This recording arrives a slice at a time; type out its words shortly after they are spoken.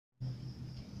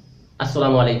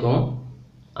আসসালামু আলাইকুম,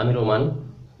 আমি রোমান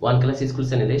ওয়ান ক্লাস স্কুল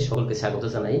চ্যানেলে সকলকে স্বাগত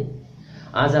জানাই।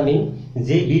 আজ আমি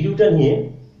যে ভিডিওটা নিয়ে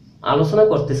আলোচনা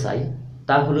করতে চাই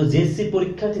তা হলো জেএসসি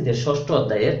পরীক্ষার্থীদের ষষ্ঠ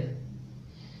অধ্যায়ের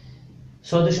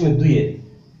 6.2 এর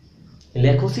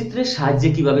লেখচিত্রের সাহায্যে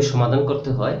কিভাবে সমাধান করতে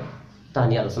হয় তা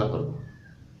নিয়ে আলোচনা করব।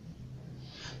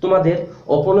 তোমাদের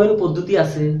অপনয়ন পদ্ধতি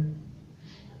আছে,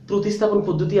 প্রতিস্থাপন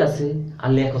পদ্ধতি আছে, আর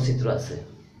লেখচিত্র আছে।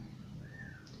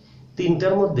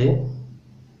 তিনটার মধ্যে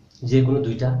যে কোনো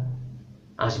দুইটা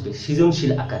আসবে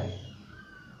সৃজনশীল আকারে,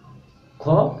 খ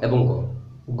এবং গ।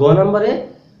 গ নম্বরে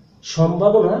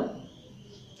সম্ভাবনা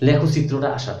লেখচিত্রটা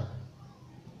আসার।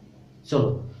 চলো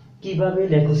কিভাবে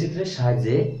লেখচিত্রের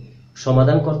সাহায্যে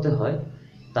সমাধান করতে হয়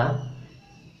তা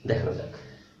দেখানো যাক।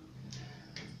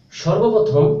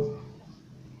 সর্বপ্রথম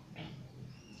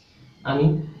আমি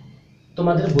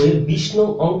তোমাদের বইয়ের 20 নং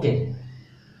অঙ্কের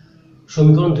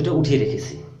সমীকরণ দুটো উঠিয়ে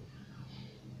রেখেছি।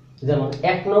 যেমন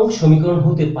 1 নং সমীকরণ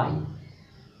হতে পাই,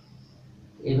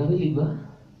 এভাবে লিখবা।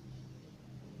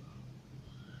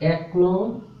 1 নং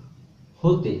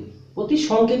হতে, অতি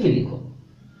সংক্ষেপে লিখো,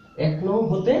 1 নং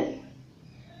হতে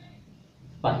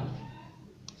পাই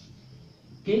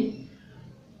কি?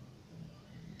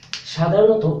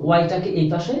 সাধারণত ওয়াইটাকে এই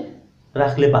পাশে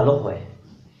রাখলে ভালো হয়।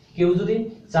 কেউ যদি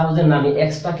চাও যে না আমি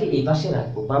এক্সটাকে এই পাশে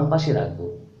রাখবো, বাম পাশে রাখবো,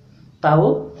 তাও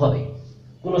হবে,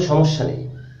 কোনো সমস্যা নেই।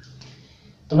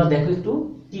 তোমরা দেখো একটু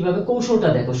কিভাবে কৌশলটা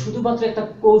দেখো, শুধুমাত্র একটা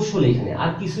কৌশল এখানে,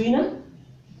 আর কিছুই না।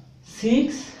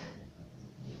 6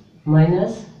 -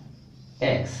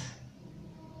 x,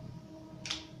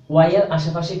 y এর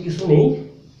আশেপাশে কিছু নেই,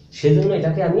 সেজন্য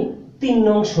এটাকে আমি 3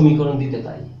 নং সমীকরণ দিতে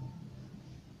পারি।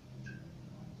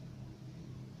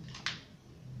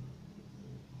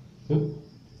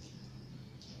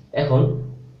 এখন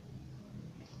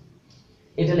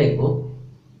এটা লিখবো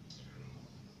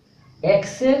x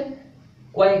এর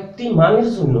কয়েকটি মানের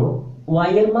জন্য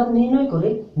y এর মান নির্ণয় করে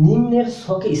নিম্নের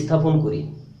ছকে স্থাপন করি।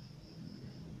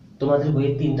 তোমাদের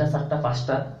বইয়ে 3টা 4টা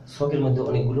 5টা ছকের মধ্যে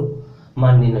অনেকগুলো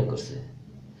মান নির্ণয় করছে।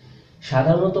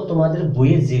 সাধারণত তোমাদের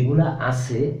বইয়ে যেগুলা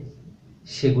আছে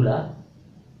সেগুলা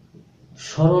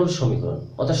সরল সমীকরণ,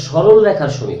 অর্থাৎ সরল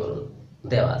রেখার সমীকরণ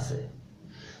দেওয়া আছে।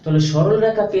 তাহলে সরল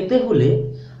রেখা পেতে হলে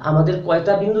আমাদের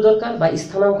কয়টা বিন্দু দরকার বা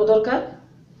স্থানাঙ্ক দরকার?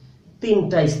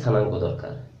 3টা স্থানাঙ্ক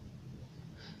দরকার।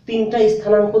 3টা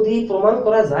স্থানাঙ্ক দিয়ে প্রমাণ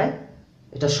করা যায়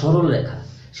এটা সরল রেখা।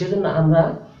 সেজন্য আমরা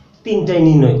 3টাই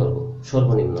নির্ণয় করব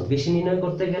সর্বনিম্ন। বেশি নির্ণয়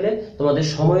করতে গেলে তোমাদের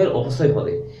সময়ের অপচয়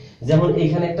হবে। যেমন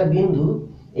এইখানে একটা বিন্দু,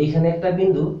 এইখানে একটা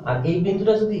বিন্দু, আর এই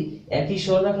বিন্দুটা যদি একই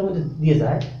সরল রেখার মধ্যে দিয়ে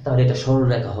যায় তাহলে এটা সরল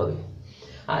রেখা হবে।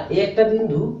 আর এই একটা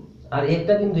বিন্দু আর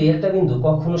একটা বিন্দু, এই একটা বিন্দু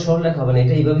কখনো সরল রেখা হবে না।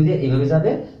 এটা এইভাবে দিয়ে এইভাবে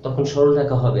যাবে, তখন সরল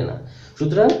রেখা হবে না।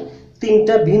 সুতরাং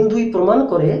 3টা বিন্দুই প্রমাণ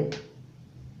করে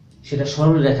সেটা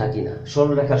সরল রেখা কিনা,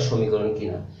 সরল রেখার সমীকরণ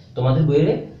কিনা। তোমাদের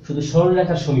বইয়ে শুধু সরল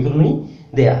রেখার সমীকরণই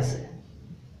দেয়া আছে।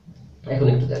 এখন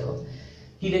একটু দেখো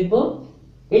কি লিখবো।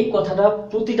 এই কথাটা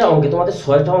প্রতিটা অঙ্কে তোমাদের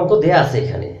 6টা অঙ্ক দেয়া আছে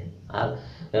এখানে, আর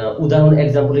উদাহরণ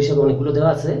এক্সাম্পল হিসেবে অনেকগুলো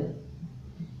দেওয়া আছে।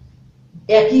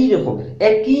 একই রকমের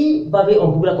একইভাবে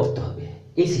অঙ্কগুলা করতে হবে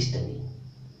এই সিস্টেমে।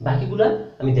 বাকিগুলা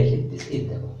আমি দেখিয়ে দিচ্ছি। এই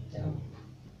দেখো,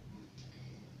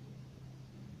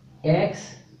 x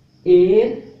এর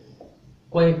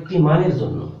কয়েকটি মানের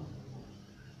জন্য,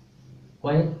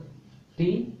 কয়েকটি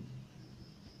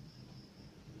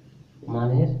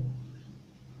মানের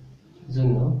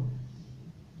জন্য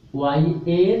y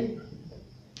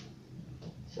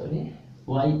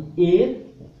এর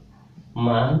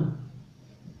মান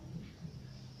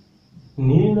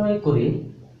নির্ণয় করে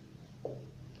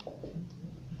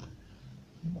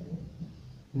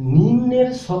নিম্নের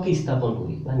ছকে স্থাপন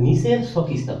করি বা নিচের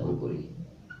ছকে স্থাপন করি,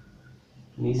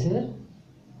 নিচের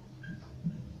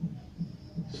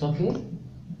ছকে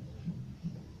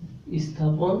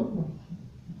স্থাপন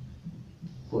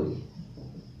করি।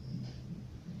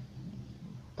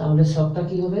 তাহলে ছকটা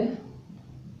কি হবে?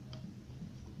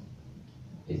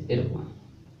 এরকম।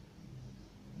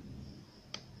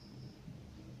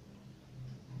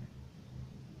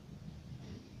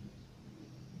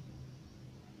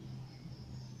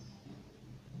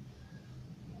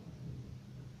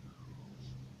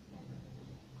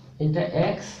 এটা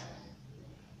x,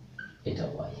 এটা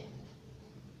y।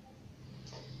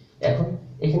 এখন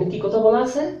এখানে কি কথা বলা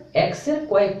আছে? x এর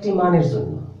কয়েকটি মানের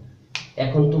জন্য।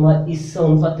 এখন তোমার ইচ্ছা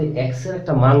অনুপাতে x এর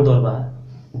একটা মান ধরবা,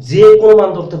 যে কোনো মান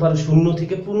ধরতে পারো, 0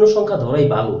 থেকে পূর্ণ সংখ্যা ধরাই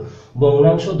ভালো,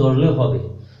 ভগ্নাংশ ধরলেও হবে।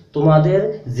 তোমাদের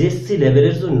জেএসসি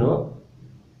লেভেলের জন্য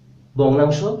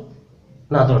ভগ্নাংশ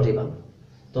না ধরাটাই ভালো,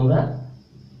 তোমরা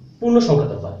পূর্ণ সংখ্যা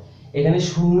ধরবা। এখানে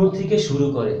 0 থেকে শুরু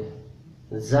করে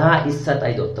যা ইচ্ছা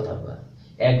তাই ধরতে পারবা।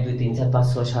 1 2 3 4 5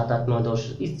 6 7 8 9 10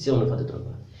 ইচ্ছে অনুপাতে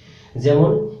ধরবা। যেমন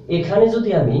এখানে যদি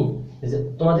আমি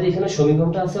তোমাদের এখানে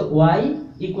সমীকরণটা আছে y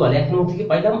ইকুয়াল 1 নং থেকে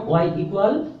পাইলাম y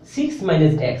ইকুয়াল 6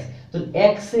 মাইনাস x, তো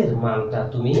x এর মানটা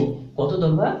তুমি কত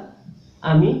ধরবা?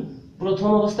 আমি প্রথম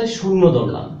অবস্থায় 0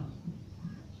 ধরলাম।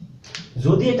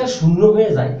 যদি এটা 0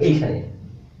 হয়ে যায়, এইখানে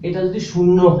এটা যদি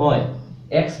 0 হয়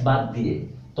x বাদ দিয়ে,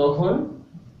 তখন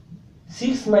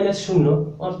 6 মাইনাস 0,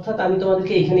 অর্থাৎ আমি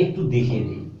তোমাদেরকে এখানে একটু দেখিয়ে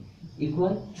দিই,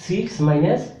 ইকুয়াল 6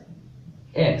 মাইনাস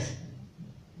x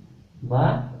বা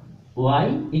y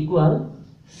ইকুয়াল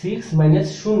 6 মাইনাস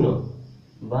 0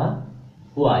 বা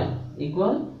y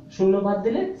ইকুয়াল 0 বাদ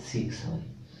দিলে 6 হয়।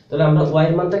 তাহলে আমরা y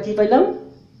এর মানটা কি পাইলাম?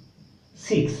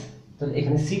 6। তাহলে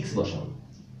এখানে 6 বসাও।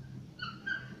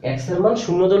 x এর মান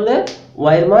 0 ধরলে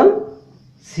y এর মান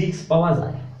 6 পাওয়া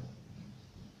যায়।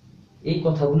 এই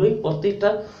কথাগুলোই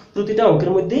প্রতিটা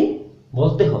অঙ্কের মধ্যেই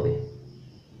বলতে হবে।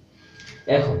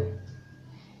 এখন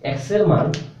x এর মান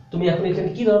তুমি এখন এখানে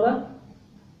কি ধরবা?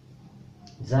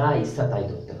 যা ইচ্ছা তাই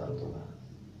ধরতে পারো তোমরা।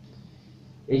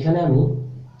 এইখানে আমি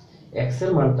x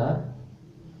এর মানটা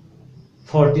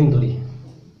 14 ধরি,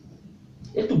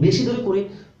 একটু বেশি ধরে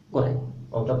করাই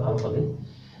অঙ্কটা ভালো হবে।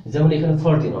 যেমন এখানে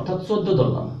 14 অর্থাৎ 14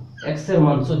 ধরলাম, x এর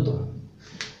মান 14।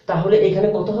 তাহলে এখানে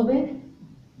কত হবে?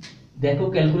 দেখো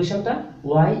ক্যালকুলেশনটা,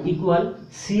 y ইকুয়াল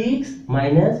 6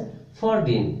 মাইনাস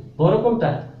 14, বড়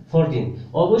কোনটা? 14,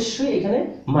 অবশ্যই এখানে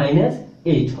মাইনাস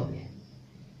 8 হবে।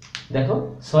 দেখো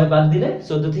 6 বাদ দিলে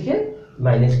 14 থেকে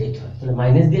মাইনাস 8 হয়, তাহলে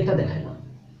মাইনাস দিয়ে একটা দেখাইলাম,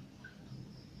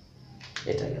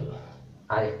 এটা গেল।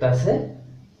 আর একটা আছে,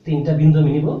 3টা বিন্দু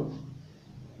আমি নিব।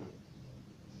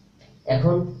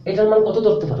 এখন এটার মান কত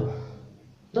ধরতে পারো?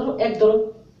 ধরো 1 ধরো,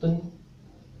 তুমি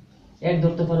 1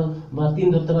 ধরতে পারো বা 3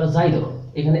 ধরতে পারো, যাই ধরো।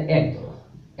 এখানে 1 ধরো,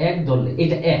 1 ধরলে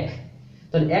এটা 1,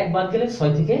 তাহলে 1 বাদ গেলে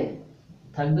 6 থেকে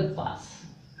থাকবে 5।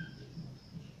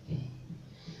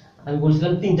 আমি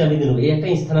বলছিলাম 3টা বিন্দু নেব, এই একটা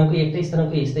স্থানাঙ্ক, এই একটা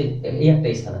স্থানাঙ্ক, এই একটা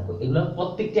স্থানাঙ্ক, এগুলো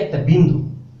প্রত্যেকটি একটা বিন্দু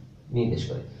নির্দেশ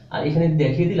করে। আর এখানে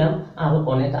দেখিয়ে দিলাম আরো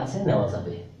অনেক আছে, নেওয়া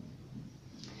যাবে।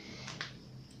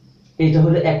 এটা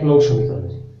হলো 1 নং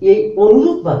সমীকরণের। এই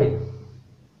অনুরূপভাবে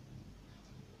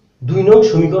 2 নং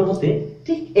সমীকরণ হতে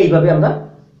ঠিক এইভাবে আমরা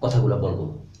কথাগুলো বলবো।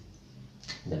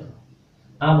 দেখো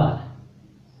আবার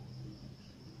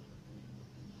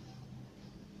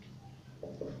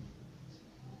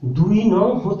দুই নং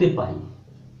হতে পাই,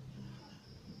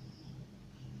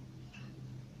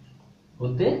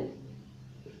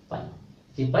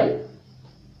 কি পাই?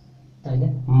 তাহলে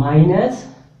মাইনাস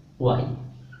ওয়াই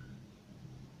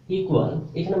ইকুয়াল,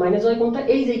 এখানে মাইনাস ওয়াই কোনটা?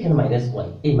 এই যে এখানে মাইনাস ওয়াই,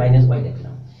 এই মাইনাস ওয়াই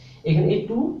দেখলাম। এখানে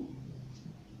একটু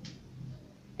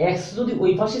এক্স যদি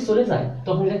ওই পাশে চলে যায়,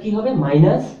 তখন এটা কি হবে?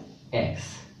 Minus x.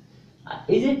 আর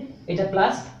এই যে এটা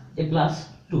প্লাস, এ প্লাস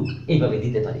 2, এইভাবে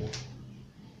দিতে পারি।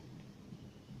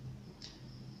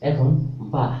 এখন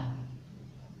বা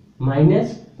মাইনাস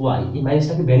ওয়াই, এই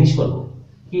মাইনাসটাকে ভ্যানিশ করব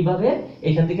কিভাবে?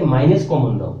 এখান থেকে মাইনাস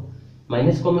কমন নাও,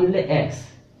 মাইনাস কমন নিলে এক্স,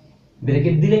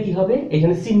 ব্র্যাকেট দিলে কি হবে?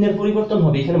 এখানে চিহ্নের পরিবর্তন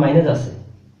হবে, এখানে মাইনাস আছে,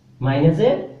 মাইনাসে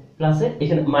প্লাসে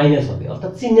এখানে মাইনাস হবে,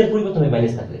 অর্থাৎ চিহ্নের পরিবর্তন হবে।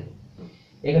 মাইনাস থাকলে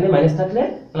এখানে মাইনাস থাকলে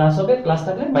প্লাস হবে, প্লাস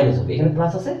থাকলে মাইনাস হবে, এখানে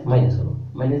প্লাস আছে মাইনাস হলো,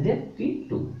 মাইনাস দিয়ে কি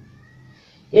 2।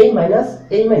 এই মাইনাস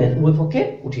উভয় পক্ষে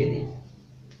উঠিয়ে দিই,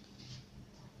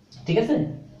 ঠিক আছে?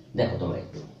 দেখো তোমরা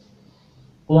একটু,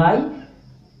 y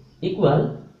ইকুয়াল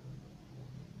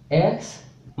x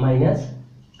মাইনাস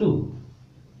 2।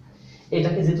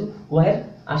 এটাকে যেহেতু y এর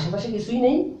আশেপাশে কিছুই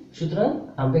নেই, সুতরাং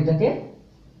আমরা এটাকে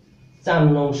 4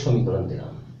 নং সমীকরণ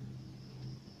দিলাম।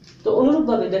 তো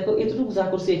অনুরূপভাবে দেখো এতটুকু যা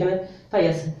করছি এখানে তাই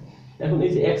আছে। এখন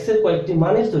এই যে x এর কয়েকটি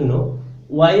মানের জন্য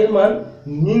y এর মান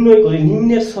নির্ণয় করে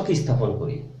নিম্নের ছকে স্থাপন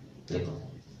করি। দেখো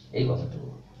এই কথাটুকু,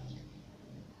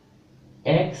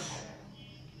 x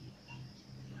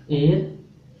এর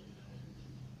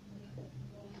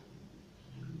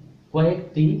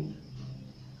কয়েকটি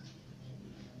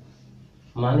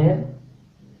মানের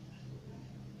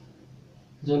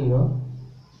জন্য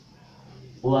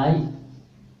y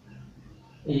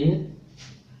এর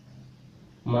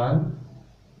মান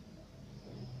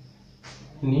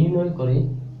নির্ণয়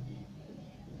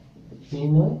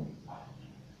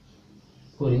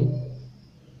করে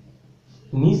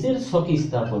নিচের ছকে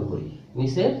স্থাপন করি,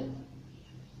 নিচের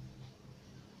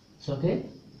ছকে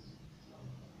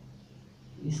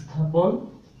স্থাপন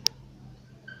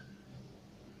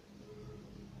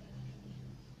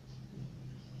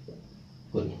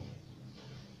করি।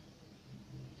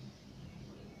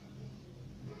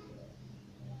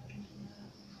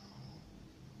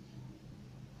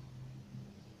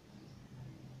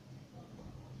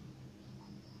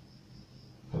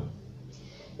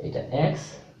 এটা x,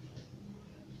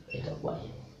 এটা y।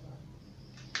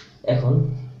 এখন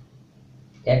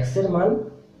x এর মান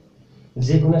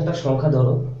যে কোনো একটা সংখ্যা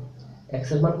ধরো, x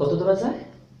এর মান কত ধরা যায়?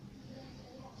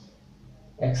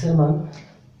 x এর মান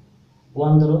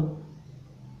 1 ধরো,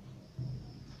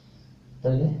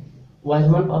 তাহলে y এর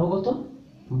মান পাবো কত?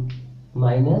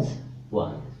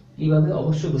 -1। কিভাবে?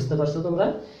 অবশ্যই বুঝতে পারছো তোমরা।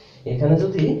 এখানে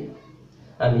যদি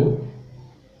আমি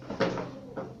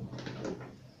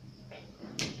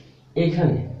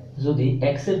এখানে যদি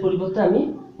x এর পরিবর্তে আমি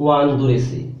 1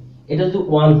 ধরেছি, এটা যদি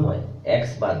 1 হয় x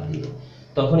বাদ দিয়ে,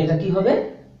 তখন এটা কি হবে?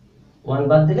 1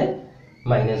 বাদ দিলে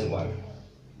 -1।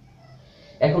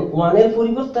 এখন 1 এর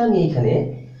পরিবর্তে আমি এখানে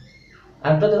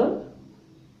আরেকটা ধরো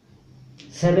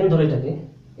 7 ধরে,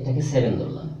 এটাকে 7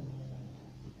 ধরলাম।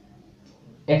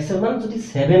 x এর মান যদি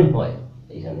 7 হয়,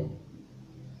 এখানে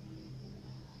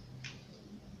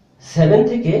 7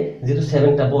 থেকে যেহেতু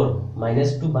 7টা বড়,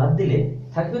 -2 বাদ দিলে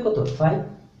থাকবে কত?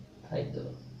 5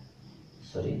 ধরো,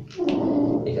 সরি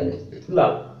এখানে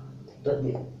লালটা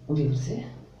দিয়ে উঠে গেছে,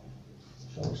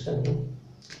 সমস্যা নেই।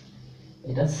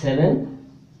 এটা 7,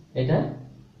 এটা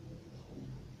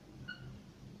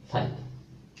 5।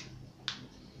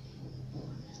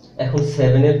 এখন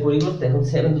 7 এর পরিবর্তে এখন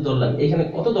 7 তো ধরলাম, এখানে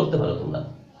কত ধরতে পারো তোমরা?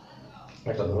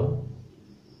 একটা ধরো,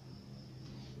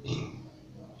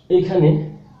 এইখানে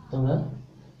তোমরা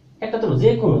একটা ধরো, যে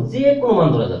কোনো মান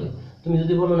ধরা যাবে। তুমি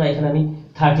যদি বলো না এখানে আমি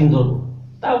 13 ধরবো,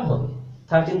 তাও হবে।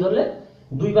 13 ধরলে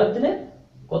 2 বাদ দিলে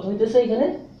কত হইতেছে? এখানে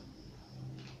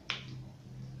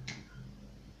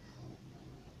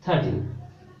 13,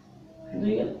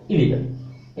 2 গেল 11।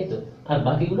 এই তো। আর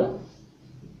বাকিগুলো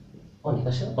অনেক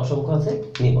আছে, অসংখ্য আছে,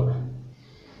 নিব না।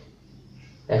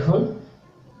 এখন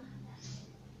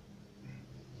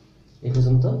এই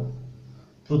পর্যন্ত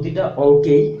প্রতিটা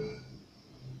অঙ্কেই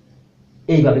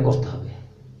এইভাবে করতে হবে,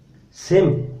 সেম।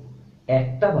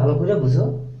 একটা ভালো করে বুঝো,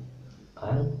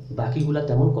 আর বাকিগুলা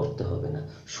তেমন করতে হবে না।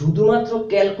 শুধুমাত্র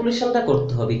ক্যালকুলেশনটা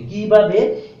করতে হবে, কিভাবে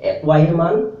y এর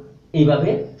মান এইভাবে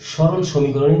সরল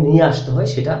সমীকরণে নিয়ে আসতে হয়,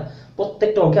 সেটা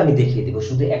প্রত্যেকটা অঙ্কে আমি দেখিয়ে দেব।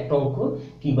 শুধু একটা অঙ্ক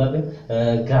কিভাবে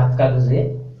গ্রাফ কাগজে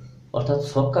অর্থাৎ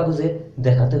সব কাগজে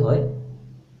দেখাতে হয়,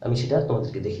 আমি সেটা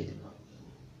তোমাদেরকে দেখিয়ে দেব।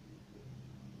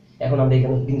 এখন আমরা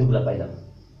এখানে বিন্দুগুলা পাইলাম,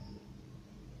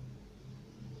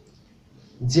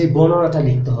 যে বর্ণনাটা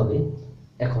লিখতে হবে।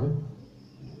 এখন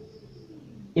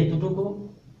এতটুকু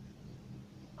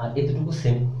আর এতটুকু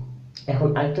সেম। এখন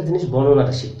আরেকটা জিনিস,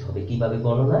 বর্ণনাটা শিখতে হবে, কিভাবে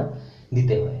বর্ণনা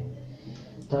দিতে হয়।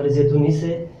 তাহলে যেহেতু নিচে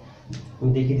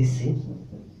আমি দেখিয়ে দিচ্ছি,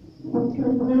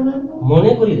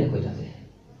 মনে করি, দেখো এটাতে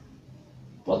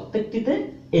প্রত্যেকটিতে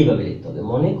এইভাবে লিখতে হবে।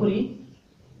 মনে করি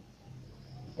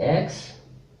x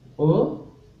ও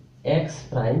x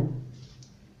প্রাইম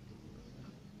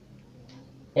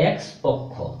x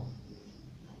অক্ষ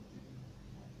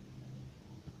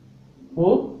ও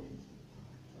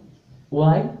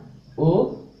y ও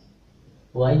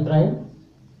y প্রাইম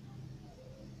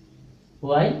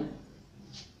y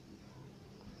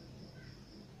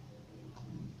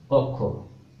অক্ষ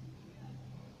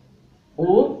ও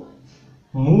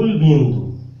মূল বিন্দু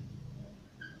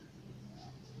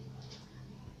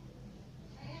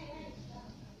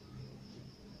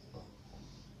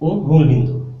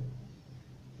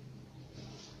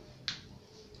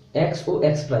x ও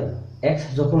x প্রাইম। x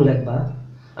যখন লিখবা,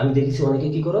 আমি দেখেছি অনেকে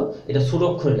কি করো, এটা ছোট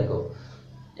অক্ষরে লেখো।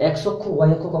 x অক্ষ y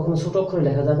অক্ষ কখনো ছোট অক্ষরে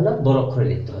লেখা যাবে না, বড় অক্ষরে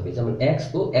লিখতে হবে। যেমন x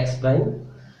ও x প্রাইম,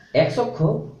 x অক্ষ,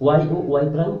 y ও y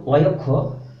প্রাইম, y অক্ষ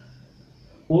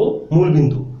ও মূল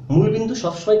বিন্দু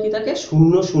সবসময় কি থাকে?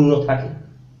 0 0 থাকে।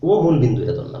 ও মূল বিন্দু,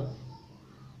 এটা ধরলাম।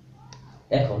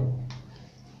 এখন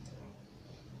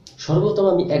সর্বপ্রথম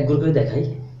আমি এক ঘর করে দেখাই,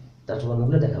 তারপর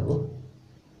অন্যগুলো দেখাবো।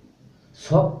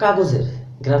 সব কাগজের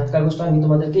গ্রাফ কাগজটা আমি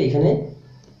তোমাদেরকে এখানে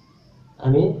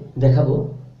আমি দেখাবো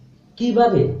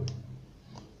কিভাবে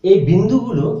এই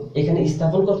বিন্দুগুলো এখানে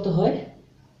স্থাপন করতে হয়,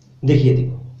 দেখিয়ে দিব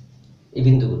এই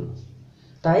বিন্দুগুলো।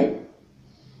 তাই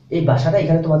এই ভাষাটা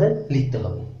এখানে তোমাদের লিখতে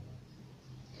হবে।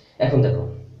 এখন দেখো,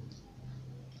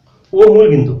 ও মূল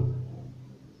বিন্দু,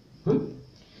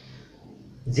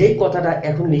 যে কথাটা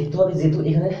এখন লিখতে হবে, যেহেতু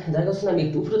এখানে জায়গা হচ্ছে না, আমি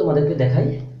একটু উপরে তোমাদেরকে দেখাই।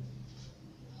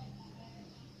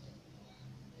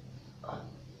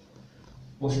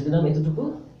 মুছে দিলাম এতটুকু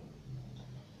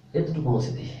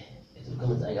মুছে দিই, এতটুকু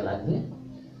আমার জায়গা লাগবে।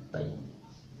 তাই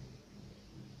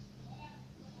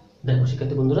দেখো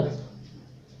শিক্ষার্থী বন্ধুরা,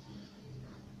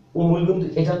 ও মূল বিন্দু,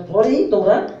 এটার পরেই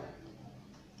তোমরা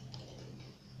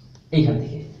এইখান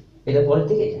থেকে, এটার পরের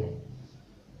থেকে এখানে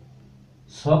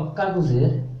সব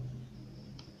কাগজের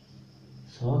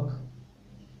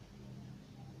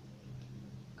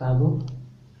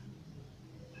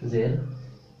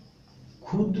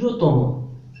ক্ষুদ্রতম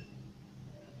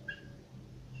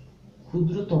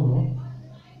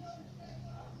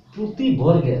প্রতি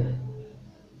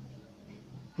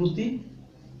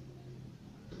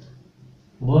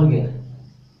বর্গের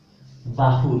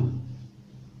বাহুর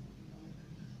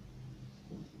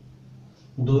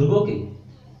দৈর্ঘ্যকে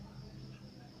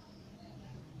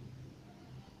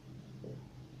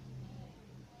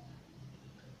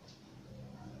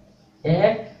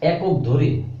এক একক ধরে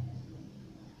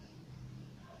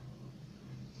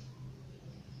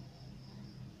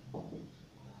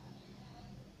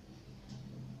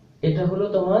এটা হলো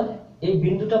তোমার এই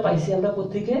বিন্দুটা পাইছি আমরা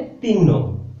প্রত্যেকে 3 নং,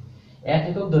 এক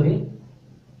একক ধরে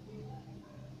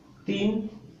 3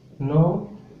 নং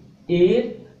এর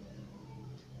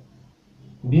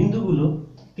বিন্দুগুলো,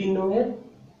 3 নং এর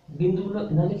বিন্দুগুলো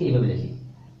না লিখে এইভাবে লিখি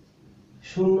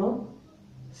 0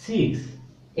 6,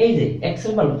 এই যে x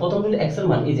এর মান প্রথম হলো x এর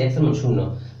মান, এই যে x এর মান 0,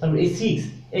 তারপর এই 6,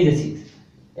 এই যে 6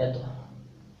 এত,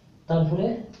 তারপরে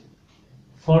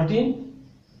 14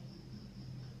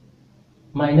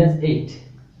 মাইনাস 8।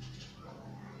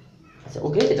 আচ্ছা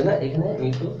ওকে, এটা না এখানে আমি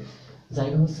একটু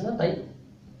জায়গা হচ্ছে না তাই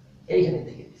এইখানে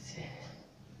দেখে দিচ্ছি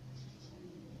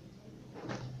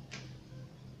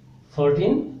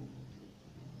 14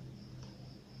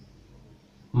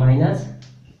 মাইনাস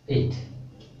 8,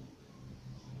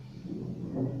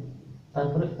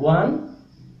 তারপরে 1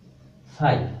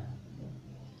 5,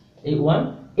 এই 1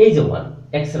 এই যে 1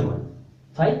 x এর মান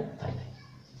 5 5।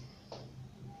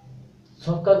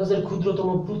 সব কাগজের ক্ষুদ্রতম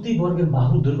প্রতি বর্গের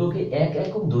বাহুর দৈর্ঘ্যকে এক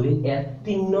একক ধরে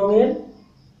 3 নং এর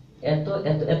এত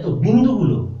এত এত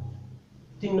বিন্দুগুলো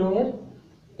 3 নং এর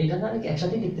এটা না আমি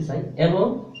একসাথে লিখতে চাই, এবং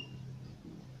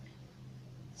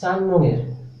 4 নং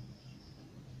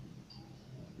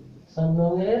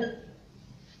এর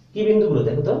কি বিন্দুগুলো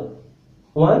দেখো তো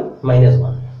 1 মাইনাস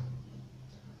 1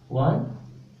 1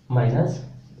 মাইনাস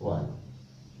 1,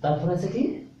 তারপর আছে কি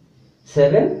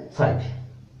 7 5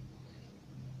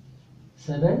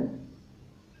 7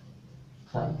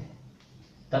 5,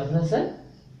 তারপর আছে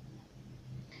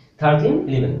 13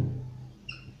 11।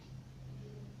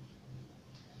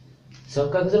 সব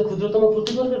কাগজের ক্ষুদ্রতম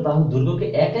প্রতিবর্গের বাহুর দৈর্ঘ্যকে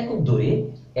এক একক ধরে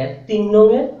 3 নং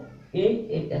এর এই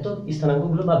এত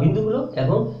স্থানাঙ্কগুলো বা বিন্দুগুলো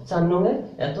এবং 4 নং এর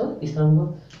এত স্থানাঙ্ক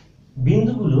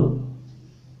বিন্দুগুলো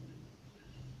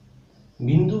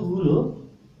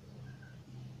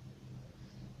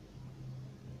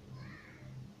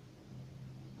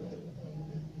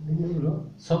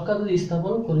সব কাগজে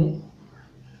স্থাপন করে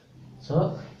সব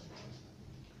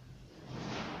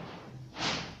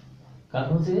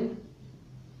কাগজে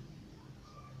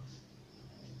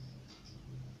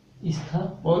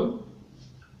স্থাপন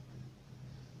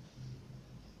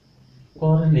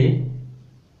করলে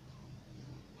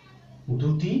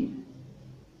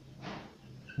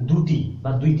দুটি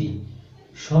বা দুইটি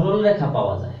সরল রেখা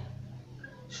পাওয়া যায়।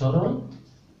 সরল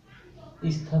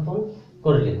স্থাপন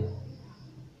করলে,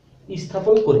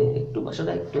 স্থাপন করে একটু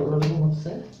ভাষাটা একটু অন্যরকম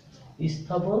হচ্ছে,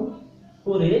 স্থাপন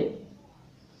করে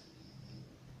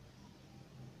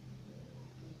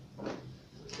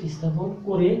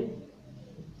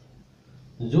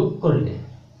যোগ করলে,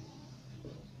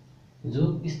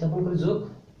 স্থাপন করে যোগ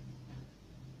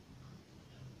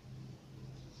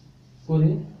করে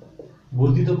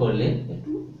বর্ধিত করলে,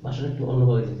 একটু ভাষাটা একটু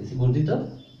অন্যভাবে লিখতেছি, বর্ধিত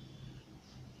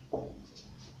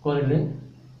করলে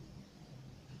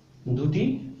দুটি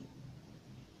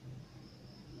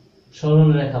সরল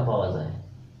রেখা পাওয়া যায়।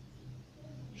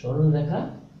 সরল রেখা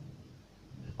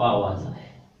পাওয়া যায়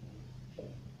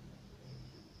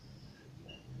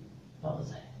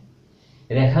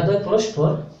রেখাদ্বয়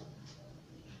পরস্পর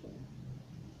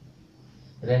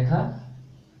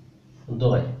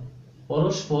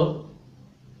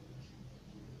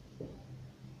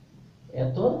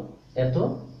এত এত,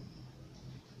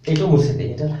 এটা মুছে দেই,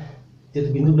 এটা যেহেতু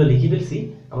বিন্দুগুলো লিখে ফেলছি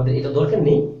আমাদের এটা দরকার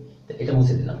নেই, এটা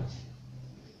মুছে দিলাম।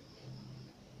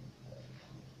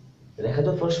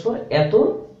 রেখাদ্বয়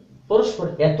পরস্পর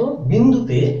এত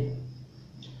বিন্দুতে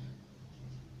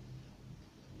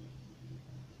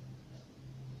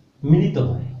মিলিত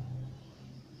হয়,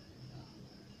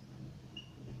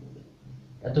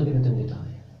 এত বিন্দুতে মিলিত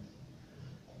হয়।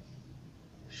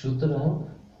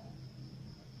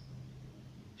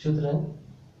 সুতরাং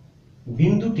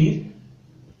বিন্দুটির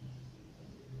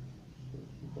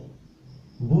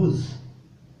বুঝ,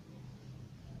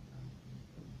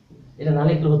 এটা না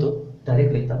লিখলে হতো,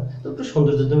 ডাইরেক্ট লিখতাম, তো একটু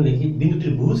সৌন্দর্যের জন্য লিখি,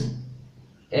 বিন্দুটির বুঝ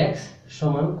x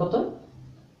সমান কত,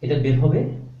 এটা বের হবে।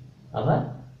 আবার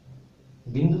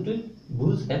বিন্দুটির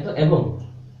বুঝ এত এবং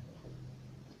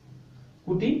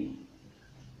কোটি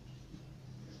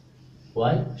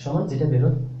y সমান যেটা বের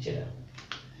হয় সেটা।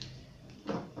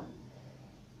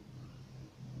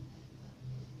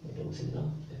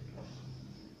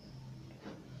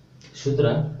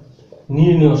 সুতরাং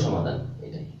নির্ণয় সমাধান,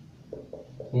 এটাই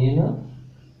নির্ণয়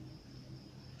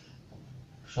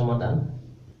সমাধান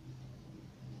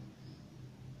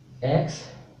এক্স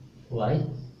ওয়াই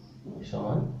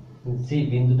সমান যে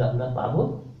বিন্দুটা আমরা পাবো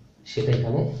সেটা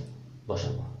এখানে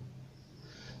বসাবো।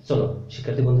 চলো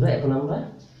শিক্ষার্থী বন্ধুরা, এখন আমরা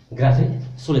গ্রাফে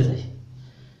চলে যাই।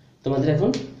 তোমাদের এখন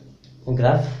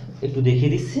গ্রাফ একটু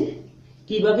দেখিয়ে দিচ্ছি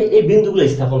কিভাবে এই বিন্দুগুলো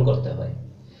স্থাপন করতে হয়।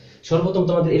 সর্বপ্রথম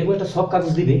তোমাদের এরকম একটা সব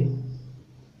কাগজ দিবে,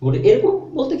 বলে এরকম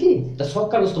বলতে কি একটা সব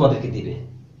কাগজ তোমাদেরকে দিবে।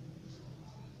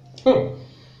 হ্যাঁ,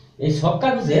 এই সব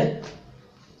কাগজের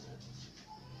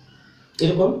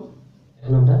এরকম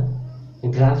এখন আমরা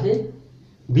গ্রাফে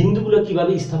বিন্দুগুলো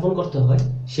কিভাবে স্থাপন করতে হয়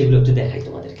সেগুলো একটু দেখাই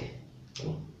তোমাদেরকে।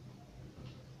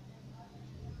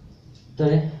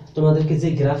 তাহলে তোমাদেরকে যে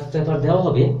গ্রাফ পেপার দেওয়া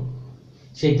হবে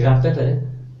সেই গ্রাফ পেপারে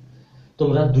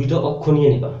তোমরা দুইটা অক্ষ নিয়ে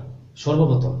নিবা।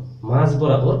 সর্বপ্রথম মাঝ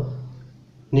বরাবর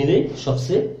নিলে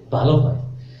সবচেয়ে ভালো হয়।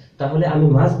 তাহলে আমি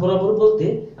মাঝ বরাবর বলতে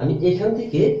আমি এখান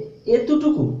থেকে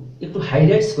এতটুকু একটু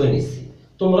হাইলাইটস করে নিচ্ছি,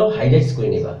 তোমরাও হাইলাইটস করে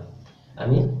নেবা।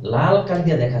 আমি লাল কালি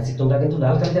দিয়ে দেখাচ্ছি, তোমরা কিন্তু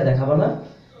লাল কালি দিয়ে দেখাবা না,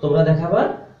 তোমরা দেখাবা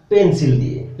পেন্সিল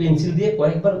দিয়ে। পেন্সিল দিয়ে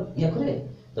কয়েকবার করে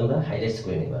তোমরা হাইলাইটস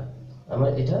করে নেবা। আমার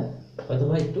এটা হয়তো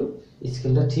বা একটু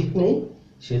স্কেলটা ঠিক নেই,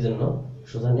 সেজন্য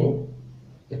সোজা নেই,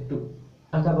 একটু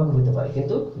আঁকা বাঁকা হতে পারে,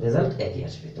 কিন্তু রেজাল্ট একই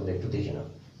আসবে। তোমরা একটু দেখে নাও।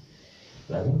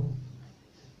 আমি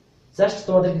জাস্ট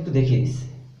তোমাদেরকে একটু দেখিয়ে দিচ্ছি,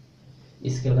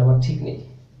 স্কেলটা আমার ঠিক নেই।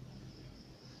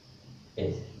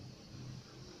 এই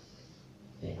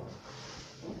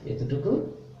এতটুকু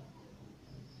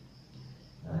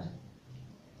আর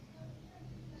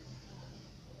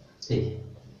এই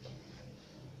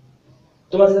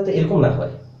তোমাদের যাতে এরকম না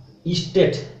হয়,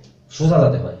 স্ট্রেট সোজা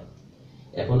যাতে হয়।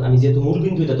 এখন আমি যেহেতু মূল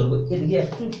বিন্দু এটা ধরবো, এদিকে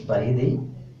একটু বাড়িয়ে দেই,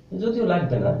 যদিও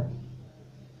লাগবে না।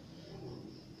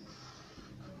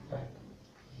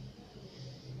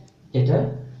 এটা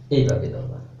এইভাবে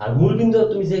ধরবা। আর মূল বিন্দু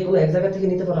তুমি যে কোনো এক জায়গা থেকে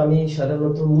নিতে পারো। আমি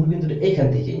সাধারণত মূল বিন্দুটা এইখান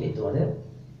থেকেই নিই তোমাদের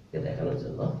দেখানোর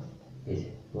জন্য। এই যে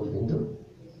মূল বিন্দু,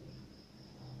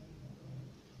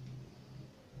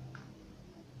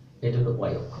 এটা হলো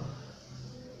ওয়াই অক্ষ।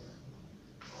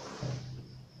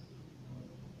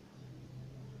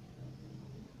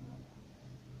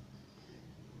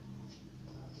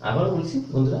 আবার বলছি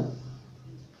বন্ধুরা,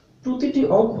 প্রতিটি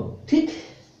অঙ্ক ঠিক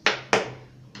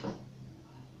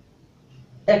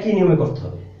একই নিয়মে করতে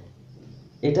হবে।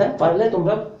 এটা পারলে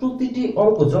তোমরা প্রতিটি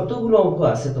অঙ্ক, যতগুলো অঙ্ক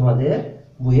আছে তোমাদের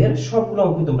বইয়ের, সবগুলো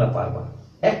অঙ্ক তোমরা পারবা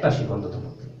একটা সিদ্ধান্ত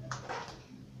মধ্যে।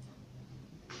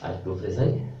 আর একটু উপরে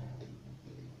যাই,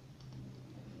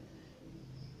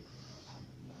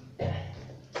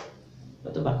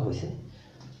 বাঁকা হয়েছে,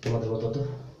 তোমাদের মতো তো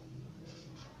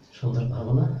সুন্দর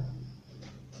পারবো না।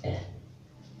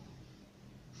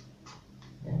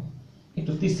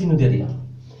 একটু তীর চিহ্ন দিয়ে দিলাম।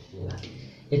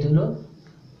 এটা হলো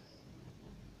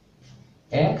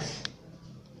এক্স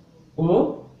ও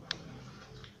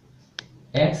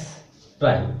এক্স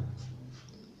প্রাইম,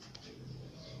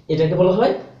 এটাকে বলা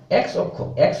হয় এক্স অক্ষ।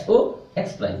 এক্স ও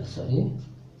এক্স প্রাইম, সরি,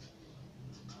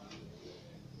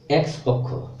 এক্স অক্ষ।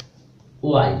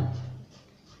 ওয়াই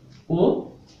ও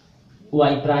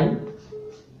ওয়াই প্রাইম,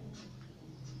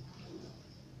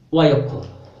 ওয়াই অক্ষ।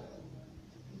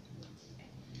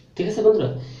 ঠিক আছে বন্ধুরা,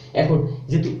 এখন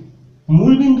যেহেতু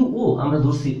মূল বিন্দু ও আমরা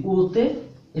ধরছি, ও তে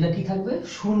এটা কি থাকবে?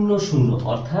 0 0,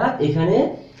 অর্থাৎ এখানে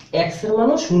এক্স এর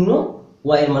মানও 0,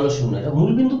 ওয়াই এর মানও 0। এটা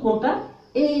মূল বিন্দু কোনটা?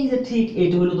 এই যে ঠিক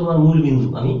এইটা হলো তোমার মূল বিন্দু।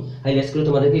 আমি হাইলাইট করে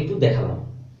তোমাদেরকে একটু দেখালাম।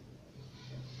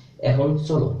 এখন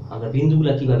চলো আমরা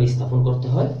বিন্দুগুলা কিভাবে স্থাপন করতে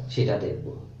হয় সেটা দেখব।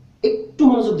 একটু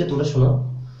মনোযোগ দিয়ে তোমরা শোনো।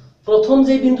 প্রথম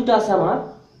যে বিন্দুটা আছে আমার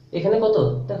এখানে কত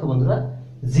দেখো বন্ধুরা,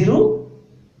 0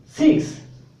 6,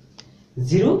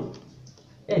 0,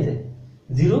 এই যে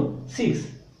 0 6,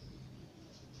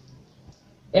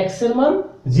 x এর মান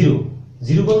 0,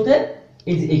 0 বলতে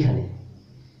এই যে এইখানে,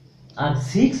 আর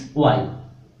 6y,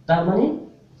 তার মানে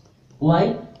y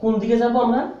কোন দিকে যাব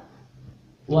আমরা?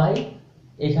 y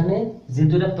এখানে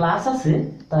যেহেতু এটা প্লাস আছে,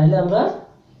 তাহলে আমরা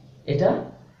এটা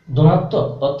ধনাত্মক,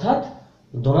 অর্থাৎ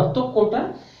ধনাত্মক কোনটা?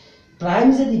 প্রাইম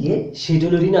যেদিকে সেটা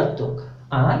হলো ঋণাত্মক,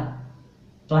 আর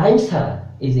প্রাইম ছাড়া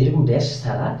এই যে এরকম ড্যাশ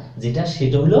ছাড়া যেটা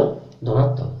সেটা হলো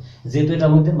ধনাত্মক। যেহেতু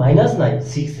এটার মধ্যে মাইনাস নাই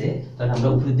 6 এ, তাহলে আমরা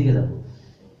উপরের দিকে যাব।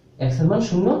 x এর মান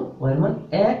 0, y এর মান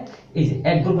 1, এই যে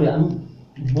 1 করে আমি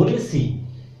বলেছি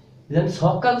যে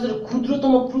সব কাগজের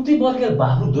ক্ষুদ্রতম প্রতি বর্গের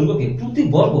বাহুর দৈর্ঘ্যকে, প্রতি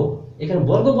বর্গ, এখানে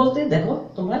বর্গ বলতে দেখো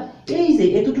তোমরা এই যে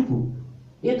এতটুকু,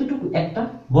 এতটুকু একটা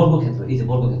বর্গক্ষেত্র, এই যে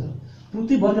বর্গক্ষেত্র,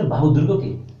 প্রতি বর্গের বাহুর দৈর্ঘ্যকে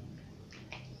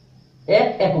 1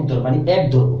 একক ধরো, মানে 1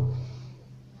 ধরবো।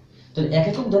 তাহলে 1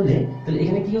 একক ধরলে তাহলে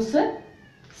এখানে কি হচ্ছে?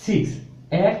 6,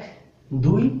 1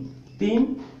 2 3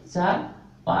 4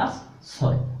 5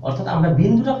 6, অর্থাৎ আমরা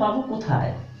বিন্দুটা পাবো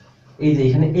কোথায়? এই যে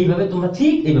এখানে এইভাবে তোমরা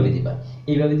ঠিক এইভাবে দিবা,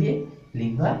 এইভাবে দিয়ে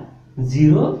লিখবা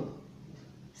 0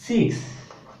 6,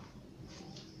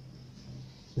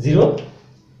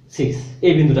 0.06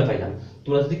 এই বিন্দুটা পাইলাম।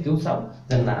 তোমরা যদি কেউ চাও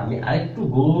যে না আমি আরেকটু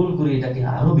গোল করে এটাকে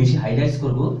আরো বেশি হাইলাইট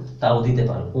করব, তাও দিতে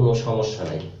পারো, কোনো সমস্যা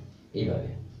নাই। এইভাবে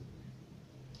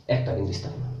একটা বিন্দু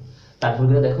স্থাপন। তারপর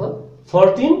দেখো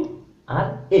 14 আর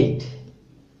 8,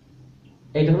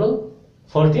 এটা হলো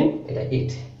 14, এটা 8।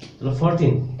 তাহলে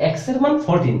 14 x এর মান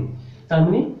 14, তার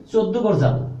মানে 14 বার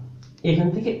যাব। এখান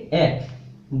থেকে 1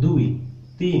 2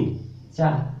 3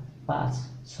 4 5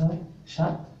 6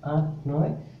 7 8 9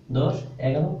 10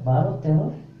 11 12 13,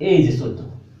 এই যে 14।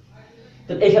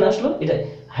 তাহলে এখানে আসলো, এটা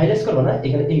হাইলাইট করব না,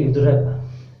 এখানে এই ভিতরে রাখবা।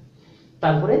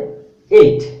 তারপরে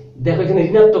 8, দেখো এখানে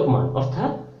ঋণাত্মক মান,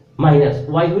 অর্থাৎ মাইনাস,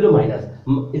 y হলো মাইনাস,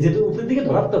 যেহেতু উপরের দিকে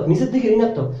ধনাত্মক নিচের দিকে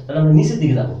ঋণাত্মক, তাহলে আমরা নিচের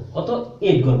দিকে যাব কত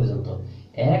 8 ঘর পর্যন্ত।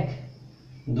 1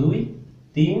 2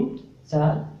 3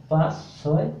 4 5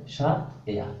 6 7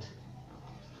 8,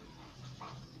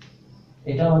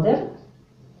 এটা আমাদের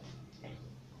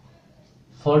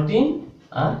 14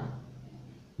 আর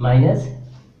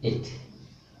 -8,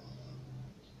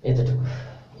 এতটুকু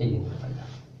এই বিন্দুটা পাইলাম।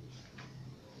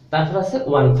 তারপর আছে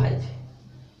 1 5,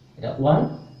 এটা 1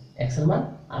 x এর মান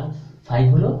আর 5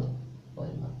 হলো y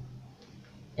এর মান।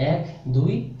 1 2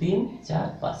 3 4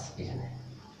 5, এখানে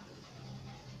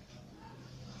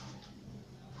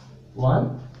 1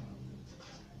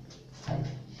 5।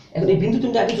 এখন এই বিন্দু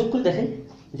তিনটা আগে যোগ করে দেখাই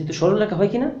যেহেতু সরলরেখা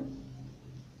হয় কিনা।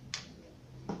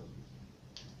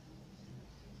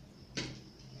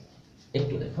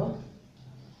 একটু দেখো,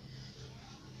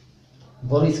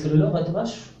 বড় স্কেল হলো হয়তো বা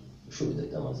সুবিধা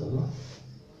হইতো আমার জন্য।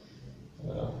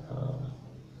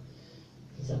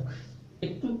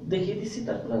 একটু দেখিয়ে দিচ্ছি,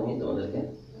 তারপর আমি তোমাদেরকে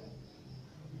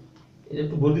এটা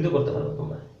একটু বর্ধিত করতে পারবো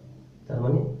তোমরা। তার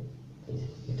মানে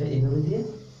এটা এইভাবে দিয়ে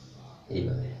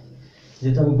এইভাবে,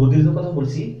 যেহেতু আমি বর্ধিত কথা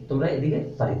বলছি, তোমরা এদিকে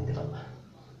পারি দিতে পারবা।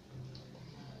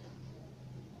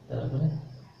 তারপরে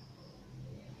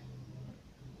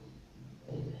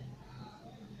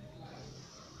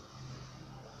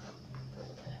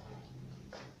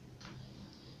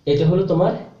এটা হলো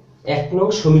তোমার 1 নং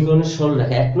সমীকরণের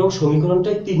সরলরেখা। 1 নং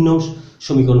সমীকরণটাই 3 নং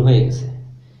সমীকরণ হয়ে গেছে,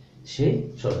 সেই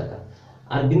সরলরেখা।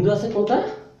 আর বিন্দু আছে কোনটা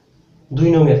 2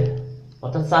 নং এর,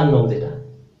 অর্থাৎ 4 নং যেটা।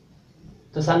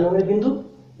 তো 4 নং এর বিন্দু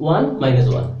 1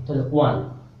 -1, তাহলে 1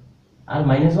 আর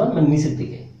 -1 মানে নিচের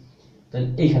দিকে, তাহলে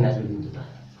এইখানে আসবে বিন্দুটা।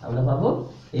 আমরা পাবো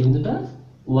এই বিন্দুটা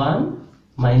 1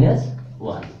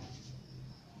 -1।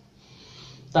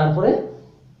 তারপরে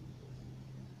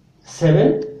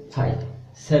 7 5,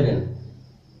 7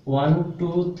 1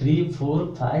 2 3 4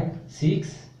 5 6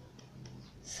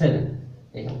 7,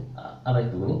 এখানে আবার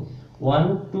একটু বলি 1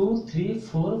 2 3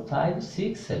 4 5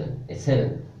 6 7, এই 7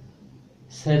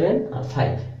 7 আর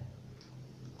 5,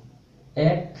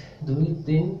 1 2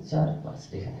 3 4 5,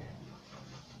 এখানে।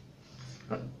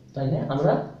 তাহলে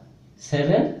আমরা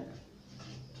 7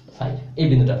 5 এই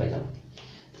বিন্দুটা পাইলাম।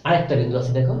 আরেকটা বিন্দু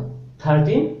আছে দেখো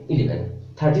 13 11,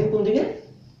 13 কোন দিকে,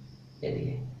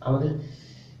 এদিকে। আমাদের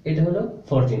এটা হলো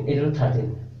 14, এটা হলো 13,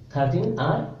 13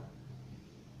 আর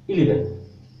 11,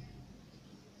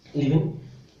 11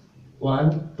 1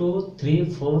 2 3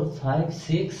 4 5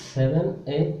 6 7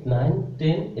 8 9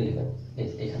 10 11,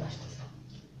 এখানে আসতেছে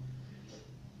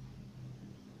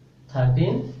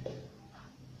 13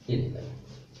 11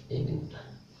 এই বিন্দুটা।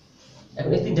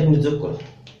 এখন এই তিনটা বিন্দু যোগ করো,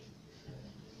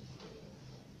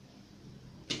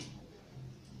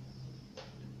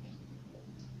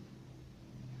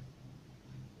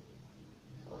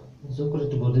 যোগ করে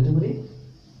একটু বর্ধিত করি।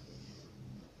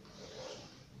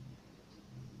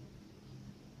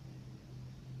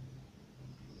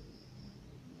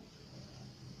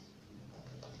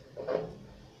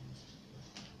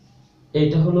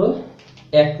 এইটা হলো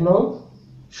 1 নং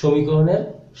সমীকরণের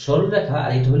সরলরেখা,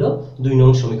 আর এটা হলো 2 নং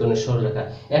সমীকরণের সরলরেখা।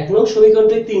 1 নং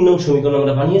সমীকরণটাকে 3 নং সমীকরণ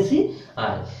আমরা বানিয়েছি,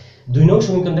 আর 2 নং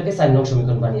সমীকরণটাকে 4 নং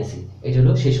সমীকরণ বানিয়েছি। এটা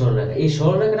হলো সেই সরলরেখা। এই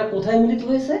সরলরেখাটা কোথায় মিলিত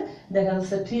হয়েছে দেখা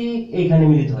যাচ্ছে, ঠিক এইখানে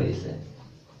মিলিত হয়েছে।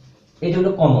 এটা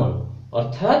হলো কমন,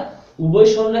 অর্থাৎ উভয়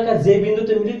সরলরেখা যে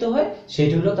বিন্দুতে মিলিত হয়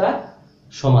সেটা হলো তার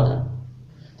সমাধান।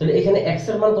 তাহলে এখানে x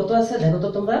এর মান কত আছে দেখো তো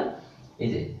তোমরা, এই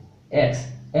যে x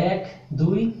 1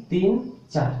 2 3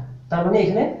 4, তার মানে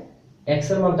এখানে x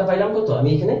এর মানটা পাইলাম কত, আমি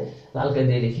এখানে লাল করে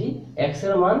দিয়ে লিখি, x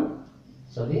এর মান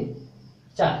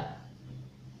 4,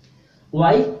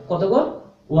 y কত গো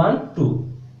 1 2,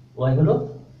 y হলো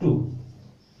 2।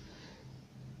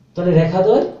 তাহলে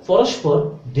রেখাদ্বয় পরস্পর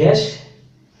ড্যাশ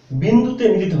বিন্দুতে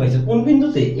মিলিত হয়েছে। কোন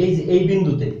বিন্দুতে, এই যে এই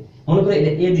বিন্দুতে, মনে করে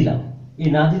এটা a দিলাম, এ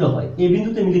না দিলেও হয়, এই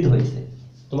বিন্দুতে মিলিত হয়েছে।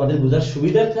 তোমাদের বোঝার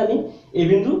সুবিধার্থে আমি এই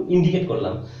বিন্দু ইন্ডিকেট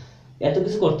করলাম, এত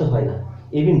কিছু করতে হয় না,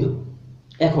 এই বিন্দু।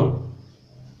 এখন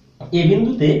এই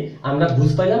বিন্দুতে আমরা বুঝ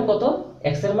পাইলাম কত,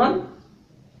 x এর মান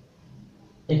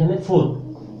এখানে 4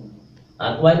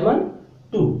 আর y এর মান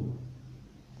 2।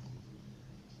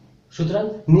 সুতরাং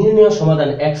নির্ণেয় সমাধান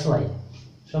xy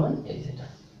সমান এই যেটা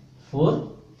 4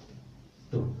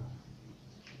 2।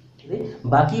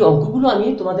 বাকি অঙ্কগুলো আমি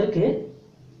তোমাদেরকে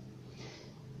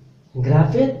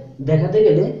গ্রাফে দেখাতে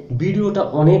গেলে ভিডিওটা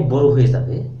অনেক বড় হয়ে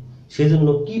যাবে, সেজন্য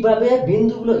কিভাবে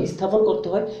বিন্দুগুলো স্থাপন করতে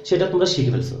হয় সেটা তোমরা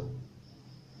শিখে ফেলছো।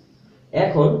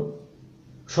 এখন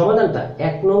সমাধানটা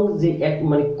এক নং যে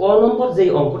মানে ক নম্বর যে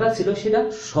অঙ্কটা ছিল সেটা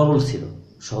সরল ছিল,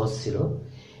 সহজ ছিল।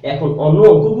 এখন অন্য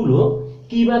অঙ্কগুলো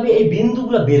কিভাবে এই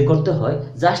বিন্দুগুলো বের করতে হয়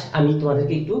জাস্ট আমি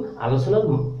তোমাদেরকে একটু আলোচনা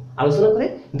করে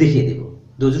দেখিয়ে দেব।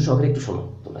 ধৈর্য সহকারে একটু শোনো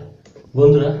তোমরা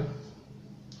বন্ধুরা।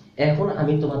 এখন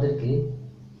আমি তোমাদেরকে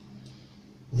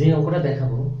যে অঙ্কটা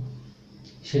দেখাবো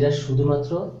সেটা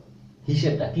শুধুমাত্র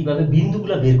হিসেবটা কিভাবে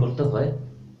বিন্দুগুলো বের করতে হয়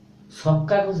সব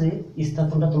কাগজে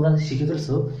স্থাপনটা তোমরা শিখে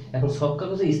ফেলছো। এখন সব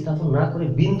কাগজে স্থাপন না করে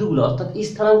বিন্দুগুলো অর্থাৎ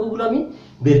স্থানাঙ্কগুলো আমি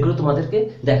বের করে তোমাদেরকে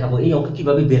দেখাবো এই অঙ্ক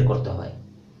কিভাবে বের করতে হয়।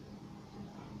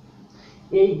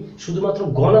 এই শুধুমাত্র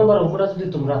গ নাম্বার অঙ্কটা যদি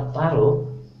তোমরা পারো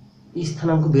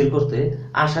স্থানাঙ্ক বের করতে,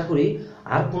 আশা করি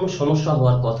আর কোনো সমস্যা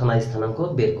হওয়ার কথা না স্থানাঙ্ক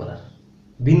বের করার,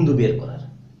 বিন্দু বের করার,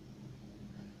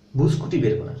 বুঝকুটি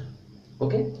বের করার।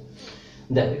 ওকে,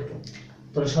 দেখো একটু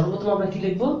তাহলে সর্বপ্রথম আমরা কি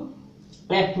লিখবো,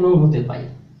 1 নং হতে পাই,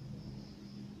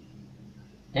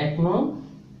 1 নং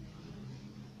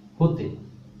হতে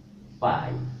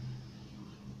পাই।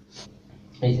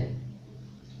 এই যে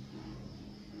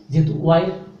যেহেতু y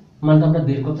এর মানটা আমরা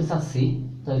বের করতে চাচ্ছি,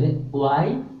 তাহলে y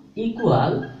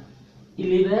ইকুয়াল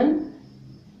 21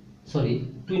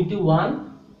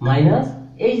 মাইনাস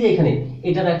এই যে এখানে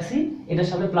এটা রাখছি, এটার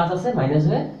সামনে প্লাস আছে মাইনাস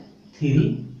হয়ে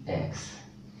 3x।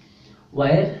 y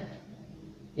এর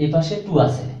এই পাশে 2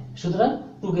 আছে, সুতরাং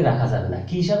 2 কে রাখা যাবে না,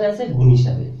 কি হিসাবে আছে, গুণ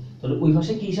হিসাবে। তাহলে ওই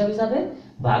পাশে কি হিসাবে যাবে,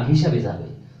 ভাগ হিসাবে যাবে।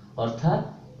 অর্থাৎ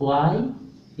y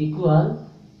ইকুয়াল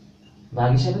ভাগ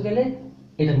হিসাবে গেলে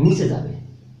এটা নিচে যাবে,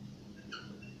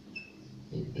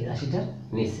 এই রাশিটার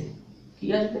নিচে কি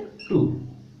আসবে, 2।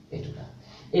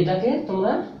 এটাকে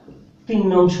তোমরা 3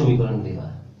 নং সমীকরণ দেবা।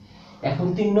 এখন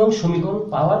 3 নং সমীকরণ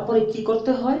পাওয়ার পরে কি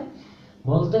করতে হয়,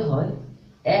 বলতে হয়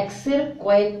x এর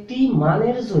কয়েকটি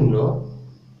মানের জন্য,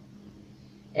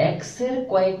 x এর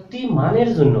কয়েকটি মানের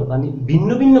জন্য মানে ভিন্ন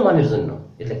ভিন্ন মানের জন্য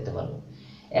এটা লিখতে পারো,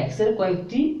 x এর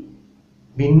কয়েকটি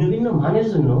ভিন্ন ভিন্ন মানের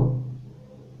জন্য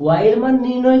y এর মান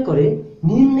নির্ণয় করে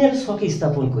নিম্নের ছকে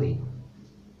স্থাপন করি।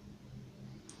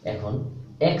 এখন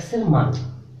x এর মান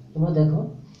তোমরা দেখো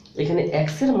এখানে x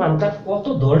এর মানটা কত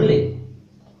ধরলে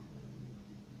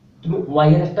তুমি y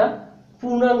এর একটা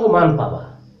পূর্ণাঙ্গ মান পাবা।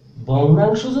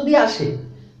 ভগ্নাংশ যদি আসে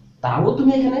তাও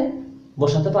তুমি এখানে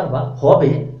বসাতে পারবা,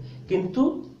 হবে, কিন্তু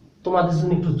তোমাদের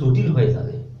জন্য একটু জটিল হয়ে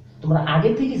যাবে। তোমরা আগে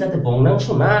থেকে যাতে ভগ্নাংশ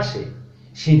না আসে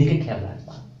সেই দিকে খেয়াল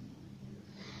রাখবা।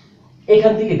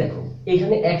 এখান থেকে দেখো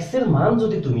এখানে x এর মান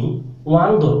যদি তুমি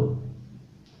 1 ধরো,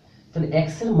 তাহলে x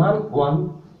এর মান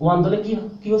 1 ধরলে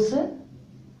কি হচ্ছে,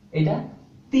 এটা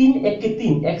 3 1 কে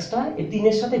 3, এক্সট্রা এই 3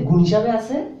 এর সাথে গুণ হিসাবে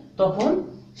আছে, তখন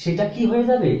সেটা কি হয়ে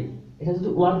যাবে, এটা যদি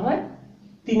 1 হয়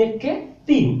 3 1 কে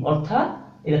 3, অর্থাৎ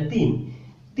এটা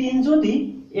 3 যদি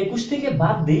 21 থেকে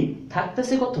বাদ দেই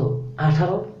থাকতেছে কত,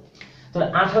 18। তাহলে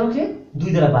 18 কে 2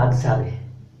 দ্বারা বাদ যাবে,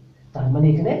 তার মানে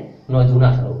এখানে 9 2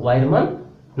 18, y এর মান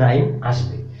 9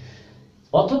 আসবে।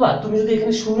 অথবা তুমি যদি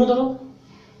এখানে 0 ধরো,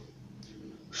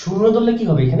 0 ধরলে কি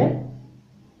হবে এখানে,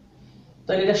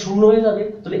 তাহলে এটা 0 হয়ে যাবে।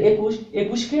 তাহলে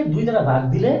 21 কে 2 দ্বারা ভাগ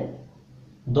দিলে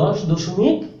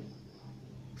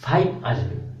 10.5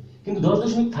 আসবে। কিন্তু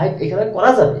 10.5 এখানে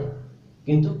করা যাবে,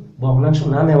 কিন্তু ভগ্নাংশ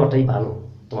না নেওয়াটাই ভালো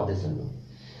তোমাদের জন্য।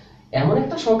 এমন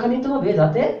একটা সংখ্যা নিতে হবে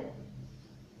যাতে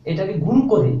এটাকে গুণ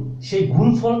করে সেই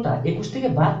গুণফলটা 21 থেকে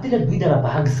বাদ দিলে 2 দ্বারা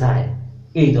ভাগ যায়,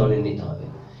 এই ধরনের নিতে হবে।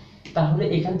 তাহলে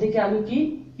এখান থেকে আমি কি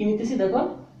নিতেছি দেখো,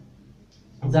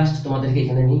 জাস্ট তোমাদেরকে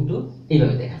এখানে আমি একটু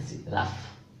এইভাবে দেখাচ্ছি রাফ,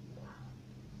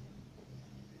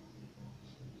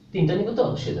 3টা নিব তো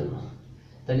সেজন্য।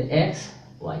 তাহলে x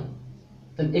y,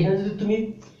 তাহলে এখানে যদি তুমি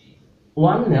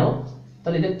 1 নাও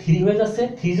তাহলে এটা 3 হয়ে যাচ্ছে,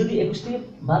 3 যদি 21 থেকে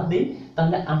বাদ দেই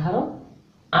তাহলে 18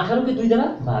 কে 2 দ্বারা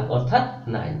ভাগ অর্থাৎ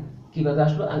 9। কিভাবে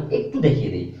আসলো আমি একটু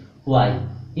দেখিয়ে দেই, y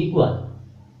ইকুয়াল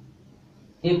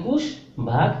 21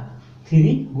 ভাগ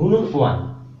 3 গুণন 1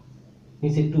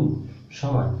 নিচে 2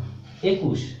 সমান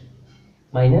 21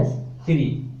 মাইনাস 3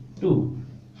 2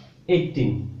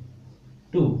 18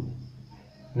 2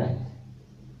 9।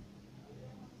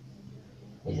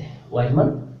 এই যে y এর মান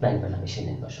 9 পেলাম, সেই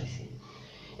 9 বসাইছি।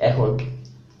 এখন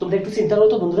তোমরা একটু চিন্তা করো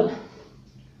তো বন্ধুরা,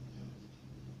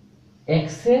 x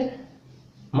এর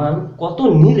মান কত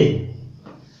নিলে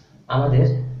আমাদের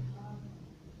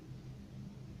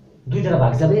 2 দ্বারা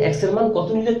ভাগ যাবে, x এর মান কত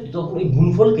নিলে তখন এই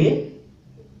গুণফল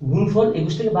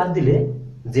 21 থেকে বাদ দিলে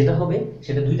যেটা হবে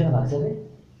সেটা 2 দ্বারা ভাগ যাবে।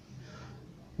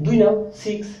 2 নাও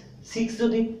 6, 6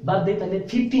 যদি বাদ দেই তাহলে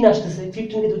 15 আসতেছে,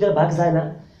 15 কে 2 দ্বারা ভাগ যায় না,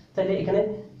 তাহলে এখানে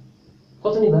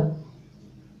কত নিবা?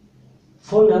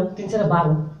 4 নাও, 3 4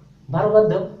 12, 12 বাদ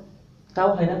দাও, তাও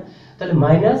হয় না, তাহলে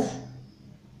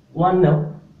 -1 নাও,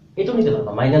 এটাও নিতে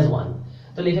পারবা -1,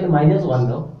 তাহলে এখানে -1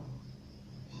 নাও,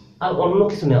 আর অন্য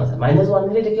কিছু নেওয়া যায়। -1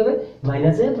 নিলে এটা কি হবে?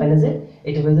 মাইনাসে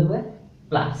এটা হয়ে যাবে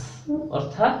প্লাস,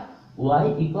 অর্থাৎ y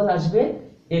ইকুয়াল আসবে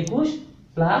 21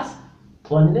 প্লাস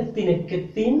 1 নিলে 3 1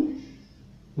 3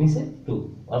 নিচে 2,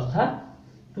 অর্থাৎ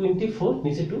 24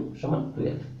 নিচে 2 সমান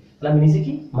 12। তাহলে আমি নিচে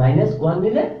কি -1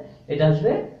 নিলে এটা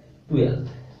আসবে 12।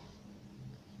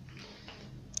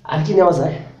 আর কি নেওয়া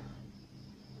যায়?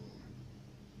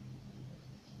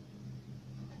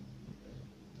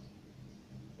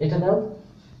 এটা নাও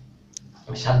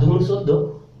 7 2 14,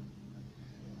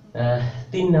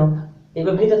 3 নাও,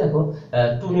 এবার নিতে থাকো।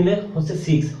 2 নিলে হচ্ছে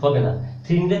 6 হবে না,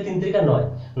 3 নিলে 3 3 9,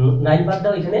 9 বাদ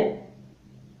দাও এখানে,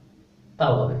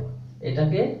 তাও হবে।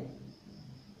 এটাকে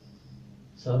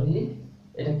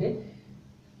এটাকে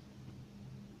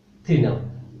 3 নাও,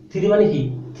 3 মানে কি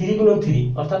 3 গুণন 3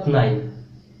 অর্থাৎ 9,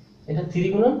 এটা 3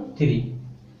 গুণন 3,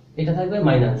 এটা থাকবে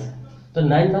মাইনাস, তো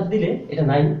 9 বাদ দিলে এটা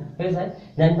 9 হয়ে যায়,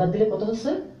 9 বাদ দিলে কত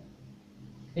হচ্ছে?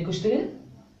 21 থেকে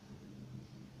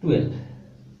 12,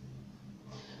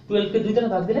 12 কে 2 দ্বারা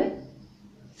ভাগ দিলে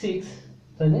 6,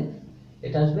 তাহলে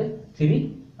এটা আসবে 3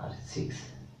 আর 6।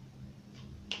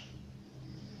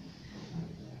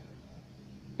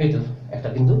 এই তো একটা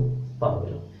বিন্দু পাওয়া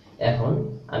গেল। এখন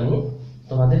আমি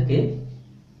তোমাদেরকে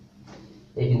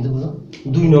এই বিন্দুগুলো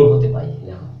 2 নং হতে পাই,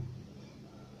 দেখো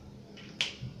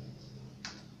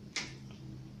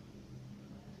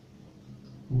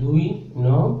 2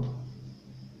 নং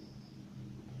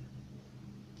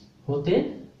হতে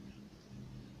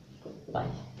পাই।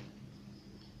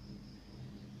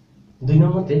 2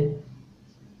 নং হতে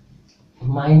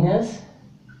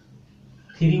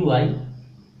 -3y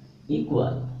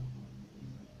ইকুয়াল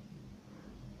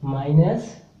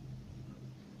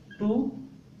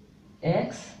 -2x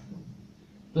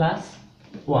প্লাস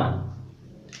 1।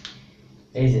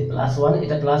 এই যে +1,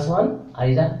 এটা +1 আর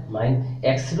এটা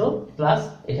x ছিল প্লাস,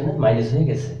 এখানে মাইনাস হয়ে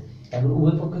গেছে। এখন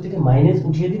উভয় পক্ষ থেকে মাইনাস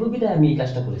উঠিয়ে দিব, বিধায় আমি এই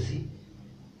কাজটা করেছি।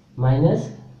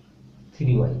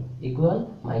 -3y ইকুয়াল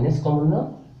মাইনাস কমন নাও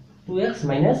 2x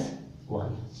 -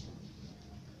 1।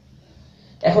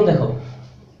 এখন দেখো,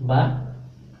 বা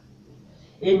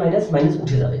এই মাইনাস মাইনাস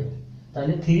উঠে যাবে,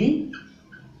 তাহলে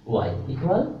 3y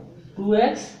ইকুয়াল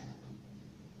 2x -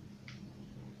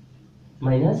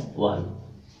 1,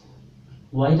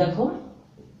 y রাখো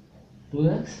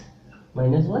 2x -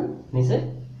 1 নিচে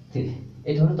 3।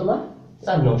 এটা হলো তোমার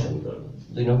 4 নং সমীকরণ।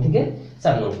 2 নং থেকে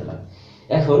 4 নং পেলাম।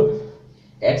 এখন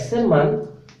x এর মান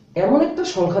এমন একটা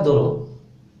সংখ্যা ধরো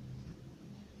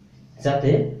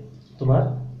যাতে তোমার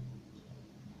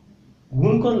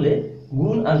গুণ করলে,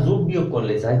 গুণ আর যোগ বিয়োগ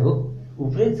করলে যাই হোক,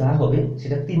 উপরে যা হবে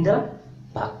সেটা 3 দ্বারা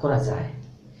ভাগ করা যায়।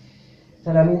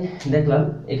 তাহলে আমি দেখলাম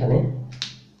এখানে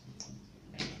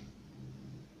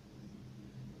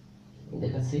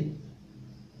দেখাচ্ছি,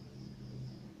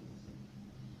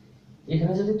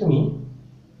 এখানে যদি তুমি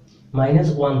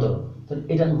 -1 ধরো, তাহলে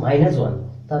এটা -1,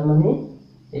 তার মানে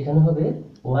এখানে হবে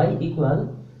y ইকুয়াল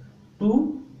 2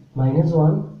 - 1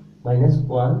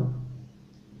 - 1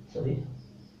 সরি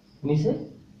নিচে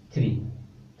 3।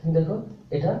 তুমি দেখো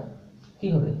এটা কি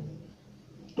হবে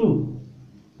 2,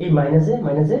 এই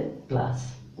মাইনাসে প্লাস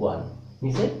 1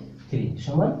 নিচে 3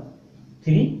 সমান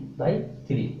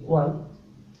 3/3 1।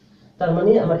 তার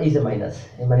মানে আমার এই যে মাইনাস,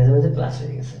 এই মাইনাসে প্লাস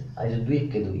হয়ে গেছে, আর এই যে 2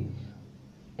 কে 2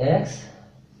 x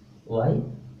y,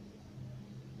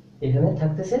 এখানে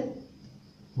থাকতেছে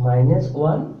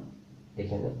 -1,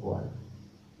 এখানে 1।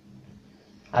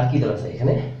 আর কি দেওয়া আছে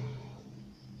এখানে?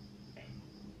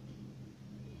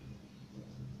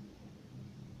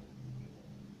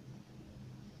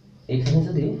 এখানে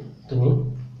যদি তুমি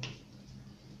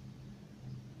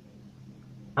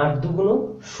 8 2 গুণ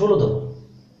 16 ধরো,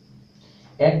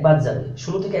 1 বাদ যাবে,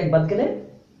 16 থেকে 1 বাদ গেলে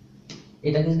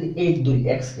এটাকে যদি 8 2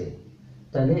 x কে,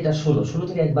 তাহলে এটা 16, 16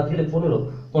 থেকে 1 বাদ গেলে 15,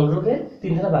 15 কে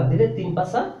 3 দ্বারা ভাগ দিলে 3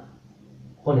 5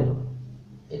 15,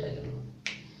 এটা গেল।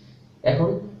 এখন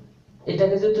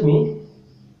এটাকে যদি তুমি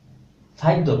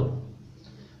 5 ধরো,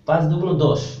 5 2 গুণ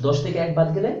 10, 10 থেকে 1 বাদ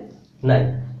গেলে 9,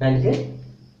 9 কে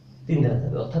 3 দ্বারা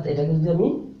যাবে, অর্থাৎ এটাকে যদি আমি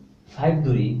 5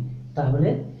 ধরি তাহলে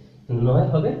 9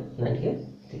 হবে, 9 কে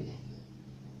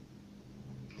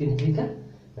 3 3 কা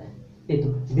 9। এই তো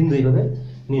বিন্দু এইভাবে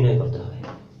নির্ণয় করতে হবে।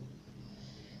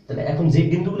 তাহলে এখন যে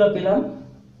বিন্দুগুলো পেলাম,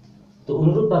 তো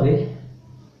অনুরূপভাবে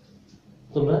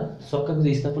তোমরা ছক্কা যদি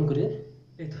স্থাপন করে,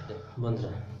 এই তো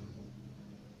বন্ধুরা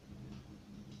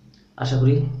আশা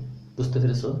করি বুঝতে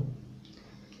পেরেছো।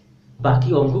 বাকি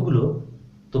অঙ্কগুলো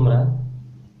তোমরা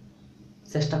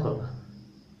চেষ্টা করবা,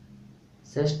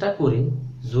 চেষ্টা করে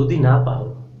যদি না পারো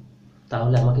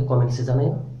তাহলে আমাকে কমেন্টসে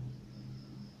জানাও,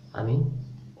 আমি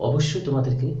অবশ্যই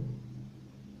তোমাদেরকে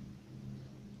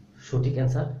সঠিক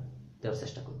অ্যান্সার দেওয়ার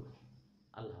চেষ্টা করব।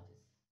 আল্লাহ হাফেজ।